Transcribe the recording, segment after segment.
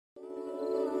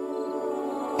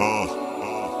No love.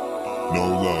 No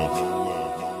love.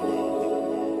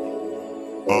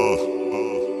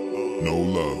 No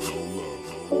love.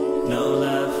 No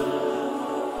love.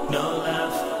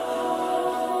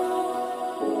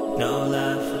 No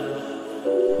love.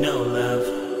 No love.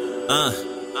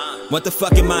 What the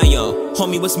fuck am I on?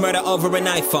 Homie was murdered over an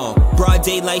iPhone. Broad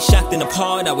daylight, shocked and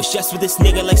appalled. I was just with this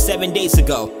nigga like 7 days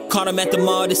ago. Caught him at the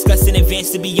mall, discussing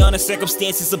advance to be honest,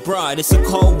 circumstances abroad. It's a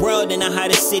cold world and the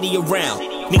hottest city around.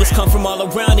 Niggas come from all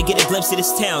around to get a glimpse of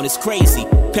this town. It's crazy.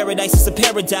 Paradise is a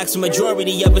paradox. The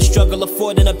majority of us struggle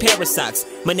affording a pair of socks.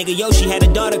 My nigga Yoshi had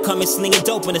a daughter coming slinging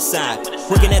dope on the side.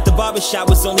 Working at the barbershop,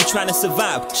 was only trying to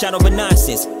survive. Shot over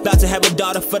nonsense. About to have a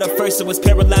daughter for the first. I was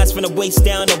paralyzed from the waist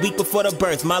down a week before the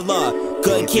birth. My lord,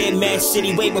 good kid, mad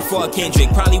city way before Kendrick.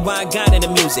 Probably why I got into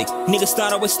music. Niggas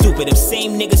thought I was stupid. Them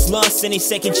same niggas lost in their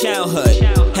second childhood.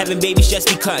 Having babies just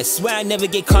because. Swear I never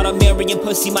get caught on marrying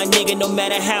pussy, my nigga, no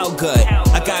matter how good.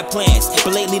 I got plans,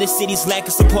 but lately the city's lack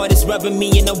of support is rubbing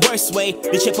me in the worst way.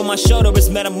 The chip on my shoulder is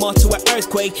metamorphed to an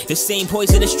earthquake. The same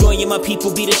poison destroying my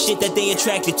people be the shit that they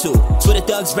attracted to. So the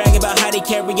thugs brag about how they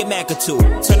carry a Mac or two.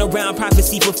 Turn around,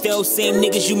 prophecy fulfilled. Same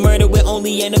niggas you murder will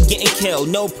only end up getting killed.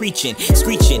 No preaching,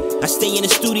 screeching. I stay in the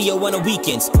studio on the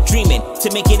weekends, dreaming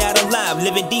to make it out alive,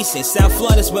 living decent. South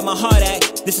Florida's where my heart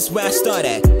at. This is where I start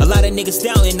at. A lot of niggas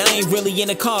doubting I ain't really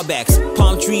into callbacks.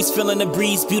 Palm trees feeling the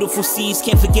breeze, beautiful seas.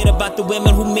 Can't forget about the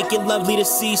women who make it lovely to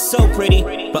see. So pretty,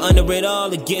 but under it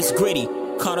all it gets gritty.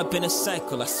 Caught up in a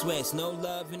cycle, I swear it's no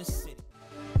love in the city.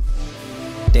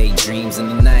 Daydreams in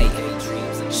the night.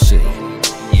 Shit.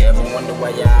 You ever wonder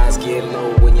why your eyes get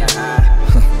low when you're high?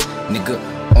 Nigga,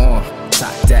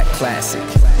 top that classic.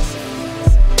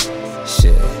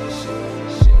 Shit.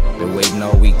 Been waiting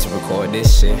all week to record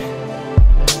this shit.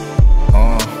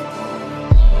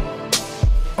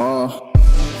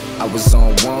 I was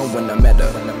on one when I met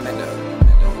her.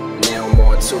 Now I'm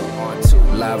on two.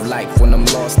 Live life when I'm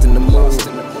lost in the mood.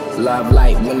 Live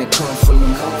life when it comes from the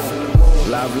mood.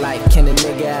 Live life, can a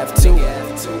nigga have two?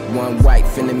 One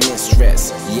wife and a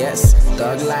mistress. Yes,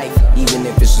 thug life, even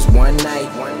if it's just one night.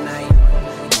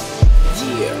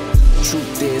 Yeah,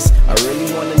 truth is, I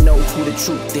really wanna know who the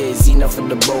truth is. Enough of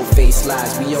the bold-faced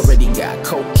lies. We already got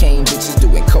cocaine bitches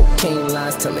doing cocaine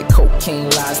lines, telling cocaine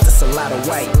lies. That's a lot of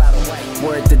white.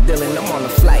 Word to Dylan, I'm on a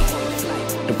flight.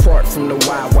 Depart from the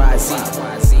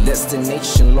YYZ.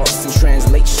 Destination lost in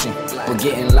translation. But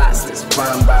getting lost is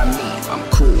fine by me. I'm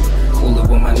cool. Cooler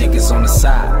with my niggas on the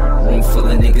side. Room full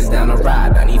of niggas down the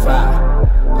ride, 95.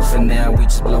 But for now, we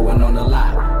just blowing on the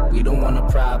lot. We don't want a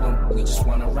problem, we just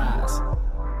wanna rise.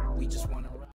 We just wanna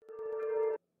rise.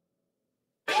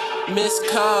 Missed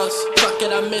calls, fuck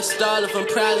it, I missed all of them.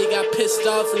 Probably got pissed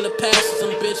off in the past with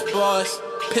some bitch boys.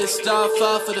 Pissed off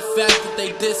for the fact that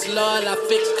they disloyal. I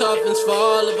fixed coffins for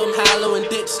all of them. Hollow and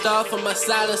ditched off on my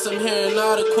silence. I'm hearing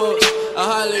all the quotes I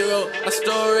hardly wrote. I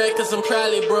store it cause I'm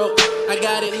probably broke. I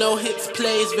got it, no hits,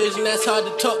 plays, vision that's hard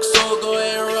to talk. So go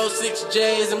ahead and roll 6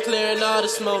 J's. I'm clearing all the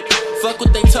smoke. Fuck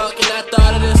what they talking. I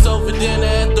thought of this over dinner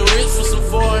at the Ritz with some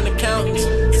foreign accountants.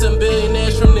 Some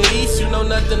billionaires from the east, you know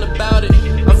nothing about it.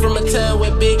 I'm from a town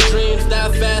where big dreams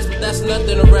die fast, but that's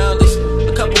nothing around us.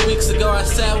 A couple weeks ago I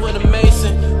sat with a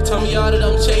mason. Told me all that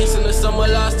I'm chasing is somewhere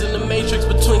lost in the matrix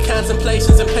between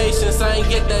contemplations and patience. I ain't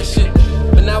get that shit,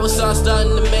 but now it's all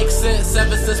starting to make sense.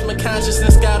 Ever since my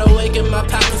consciousness got awakened, my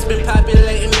pockets been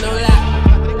populating. No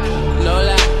lie, no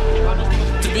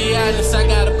lie. To be honest, I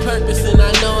got a purpose and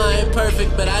I know I ain't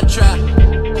perfect, but I try.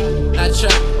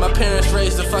 My parents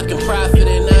raised a fucking prophet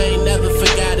and I ain't never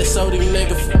forgot it. So these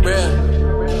niggas for real.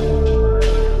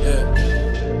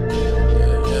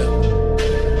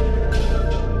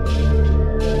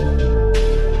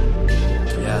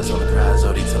 On the prize,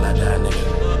 OD till I die, nigga.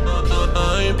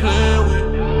 I ain't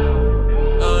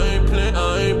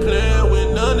playing with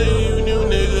none of you new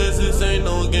niggas. This ain't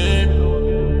no game.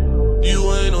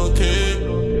 You ain't okay.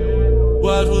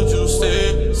 Watch what you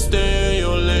say. Stay in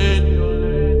your lane.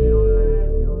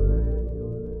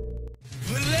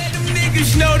 But let them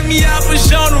niggas know to me I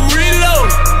was on the reload.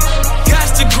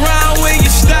 Got to grind where your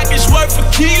stock is worth a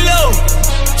kilo.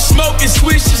 Smoking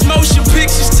switches, motion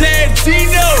pictures,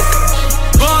 Tarantino.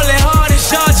 Ballin' hard as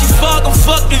Georgie, I'm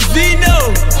fucking Vino.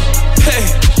 Hey,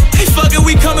 fuckin',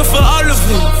 we coming for all of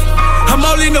them. I'm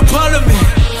all in the parliament.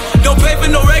 No paper,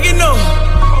 no oregano.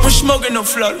 I'm smoking no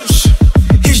flourish.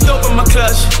 He's dope in my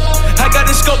closet. I got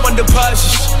the scope on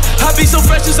deposits. I be so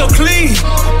fresh and so clean.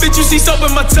 Bitch, you see soap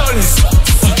in my toilet.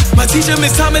 My teacher,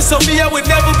 Miss Thomas, told me I would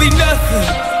never be nothing.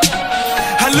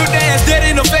 I looked at ass dead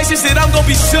in the face and said I'm gonna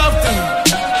be something.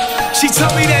 She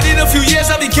told me that in a few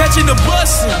years I'll be catching the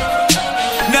bus.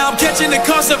 Now I'm catching the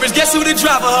car service, guess who the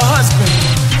driver? Her husband.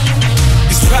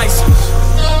 priceless.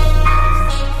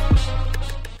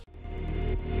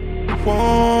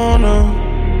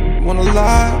 Wanna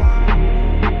lie,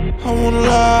 I wanna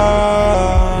lie.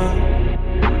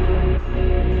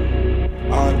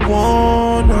 I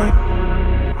wanna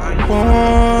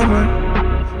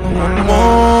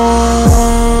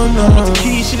the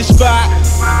keys to the spot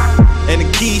and the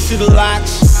keys to the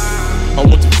locks. I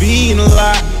want to be in a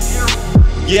lot.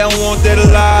 Yeah, I want that a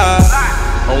lot.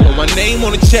 I want my name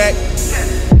on the check,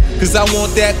 cause I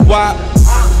want that guap.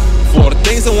 For all the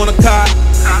things I wanna cop.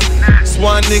 That's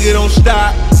why a nigga don't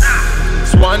stop.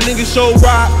 That's why a nigga so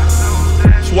rock.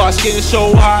 That's why skin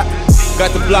so hot.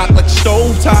 Got the block like a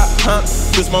stove top, huh?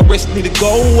 Cause my wrist need a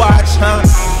gold watch, huh?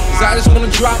 Cause I just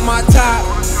wanna drop my top.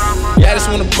 Yeah, I just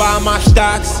wanna buy my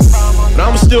stocks. But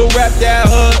I'ma still rap that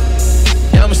hood.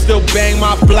 Yeah, I'ma still bang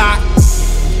my block.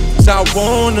 Cause I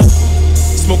wanna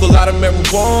smoke a lot of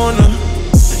marijuana.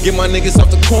 Get my niggas off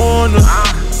the corner.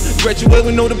 Graduate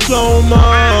with no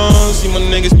diploma. See my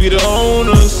niggas be the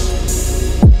owners.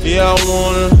 Yeah, I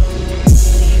wanna.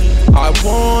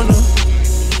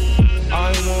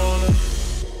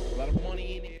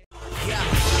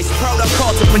 It's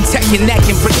protocol to protect your neck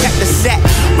and protect the set.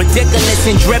 Ridiculous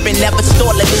and driven, never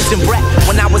store losing breath.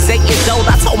 When I was 8 years old,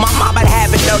 I told my mom I'd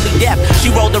have an early death. She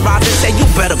rolled her eyes and said, you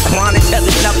better grind until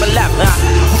there's nothing left.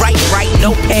 Right,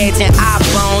 no pads and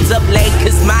iPhones. Up late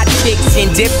cause my chick's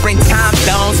in different time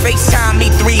zones. FaceTime me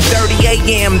 3:30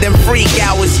 a.m. Them freak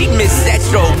hours. She missed that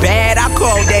so bad, I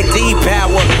called that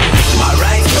D-Power. My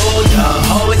right shoulder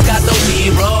always got the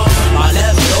B-roll. My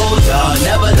left shoulder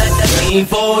never let the team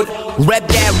fold. Rep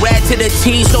that red to the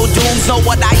T, so dudes know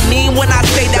what I mean when I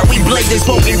say that we blazing,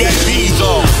 smoking that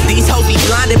diesel. These hoes be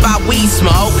blinded by weed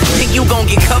smoke. Think you gon'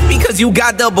 get cuffed because you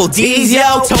got double D's,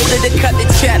 yo? Told her to cut the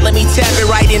chat, let me tap it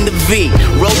right in the V.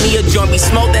 Roll me a joint, be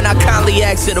smoked, then I kindly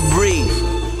ask her to breathe.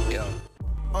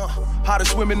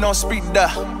 Hottest women on speed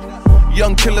dial.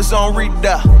 Young killers on read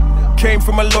dial. Came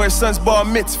from my lawyer's son's bar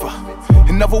mitzvah.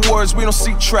 In other words, we don't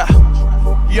seek trial.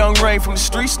 Young Rain from the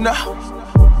streets now.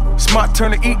 It's my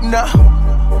turn to eat now.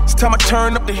 It's time I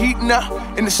turn up the heat now.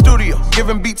 In the studio,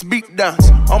 giving beats beat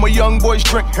downs. All my young boys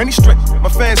drink any straight. My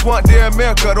fans want their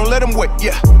America, don't let them wait,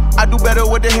 yeah. I do better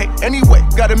with the hate anyway.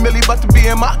 Got a milli about to be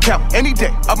in my account any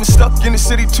day. I've been stuck in the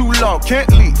city too long, can't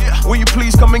leave. Will you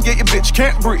please come and get your bitch,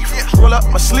 can't breathe. Roll up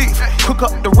my sleeve, cook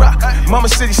up the rock. Mama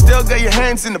said you still got your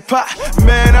hands in the pot.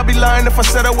 Man, I'd be lying if I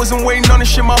said I wasn't waiting on this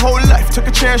shit my whole life. Took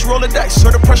a chance, roll the dice,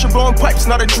 heard the pressure blowing pipes,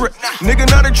 not a drip. Nigga,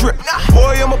 not a drip.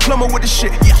 Boy, I'm a plumber with the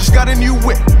shit. Just got a new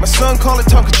whip. My son call it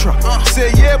Tonka truck.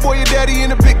 Said, yeah, boy, your daddy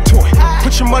in a big toy.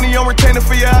 Put your money on retainer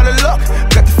for you out of luck.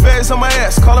 Got the feds on my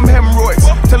ass, call them hemorrhoids.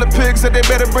 Tell the pigs that they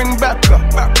better bring back up.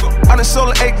 I done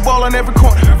sold an 8 ball on every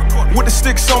corner. With the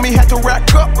sticks on me, had to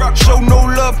rack up. Show no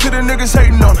love to the niggas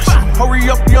hating on us. Hurry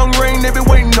up, Young Rain, they been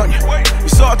waiting on you.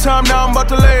 It's all time now, I'm about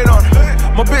to lay it on her.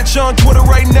 My bitch on Twitter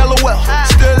writing LOL.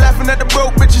 Still laughing at the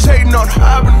broke bitches hating on her.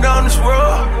 I've been down this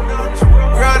road,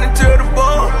 grinding to the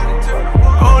bone.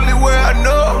 Only way I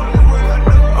know,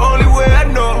 only way I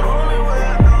know.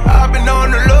 I've been on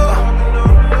the low,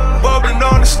 bubbling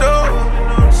on the stove,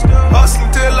 hustling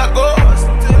till I go.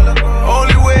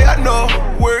 Only way I know.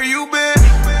 Where you been?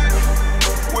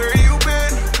 Where you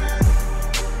been?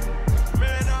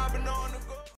 Man, I've been on the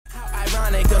go. How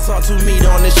ironic us all to meet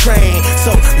on this train.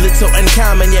 So little in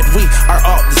common, yet we are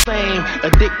all the same.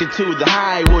 Addicted to the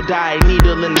high, will die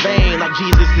needle in vain. Like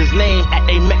Jesus' name at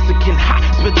a Mexican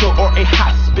hospital or a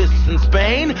hospice in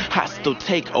Spain. Hostile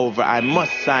takeover, I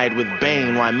must side with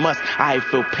Bane. Why must I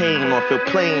feel pain or feel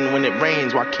plain when it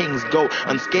rains? While kings go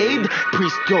unscathed,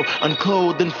 priests go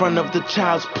unclothed in front of the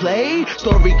child's play.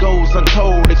 Story goes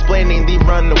untold, explaining the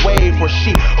runaway. For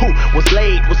she who was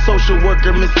late was social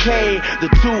worker Miss K. The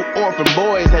 2 orphan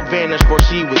boys had vanished for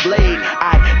she was late.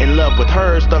 I in love with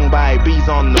her, stung by bees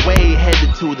on the way.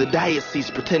 Headed to the diocese,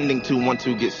 pretending to want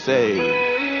to get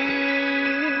saved.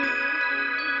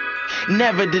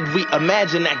 Never did we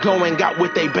imagine that going out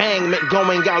with a bang meant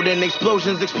going out in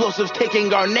explosions, explosives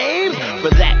taking our names.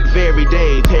 For that very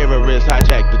day, terrorists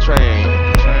hijacked the train.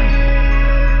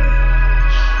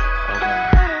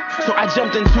 So I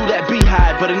jumped into that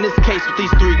beehive, but in this case with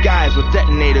these 3 guys with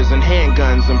detonators and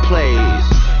handguns in place.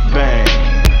 Bang.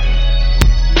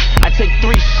 I take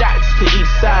 3 shots to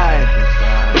each side,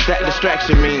 but that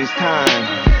distraction means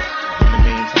time.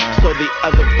 So the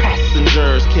other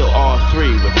passengers kill all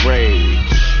 3 with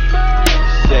rage.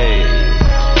 Save.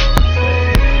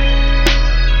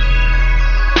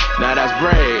 Now that's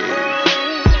brave.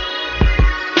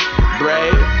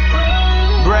 Brave.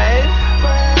 Brave.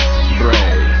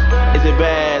 Brave. Is it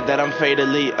bad that I'm fading?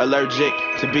 fatally allergic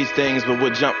to bee stings, but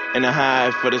would jump in a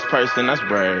hive for this person. That's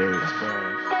brave.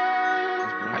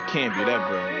 I can't be that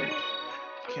brave.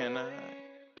 Can I?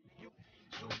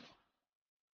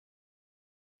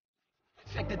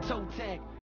 Check the toe tag.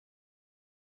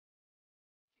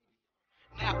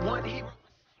 Not one hero,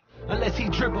 unless he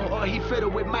dribble or he fiddle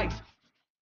with mics.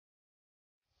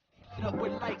 Hit up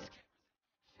with lights.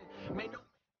 Made no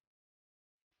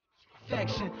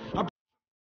action. My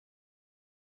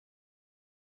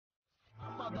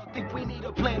mother think we need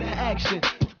a plan of action.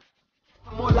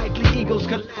 More likely egos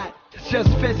collide. It's just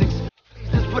physics. Please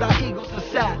just put our egos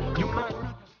aside. You mind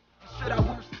niggas? Said our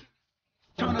worst.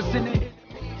 Turn us into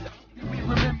enemies. We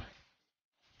remember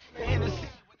the innocent.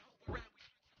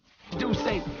 Do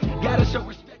say, gotta show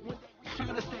respect when they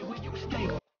trying to stay where you stay.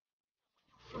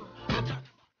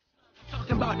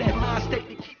 Talking about that mind state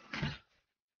to keep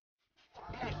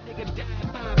black nigga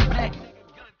dying by a black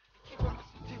nigga gun. Keep on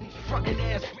listening to these frontin'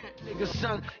 ass rap niggas,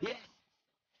 son. Yeah.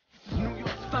 New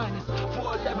York's finest.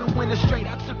 411 winners straight.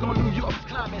 I took on New York's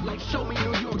climate. Like, show me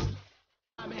New York's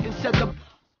climate and set the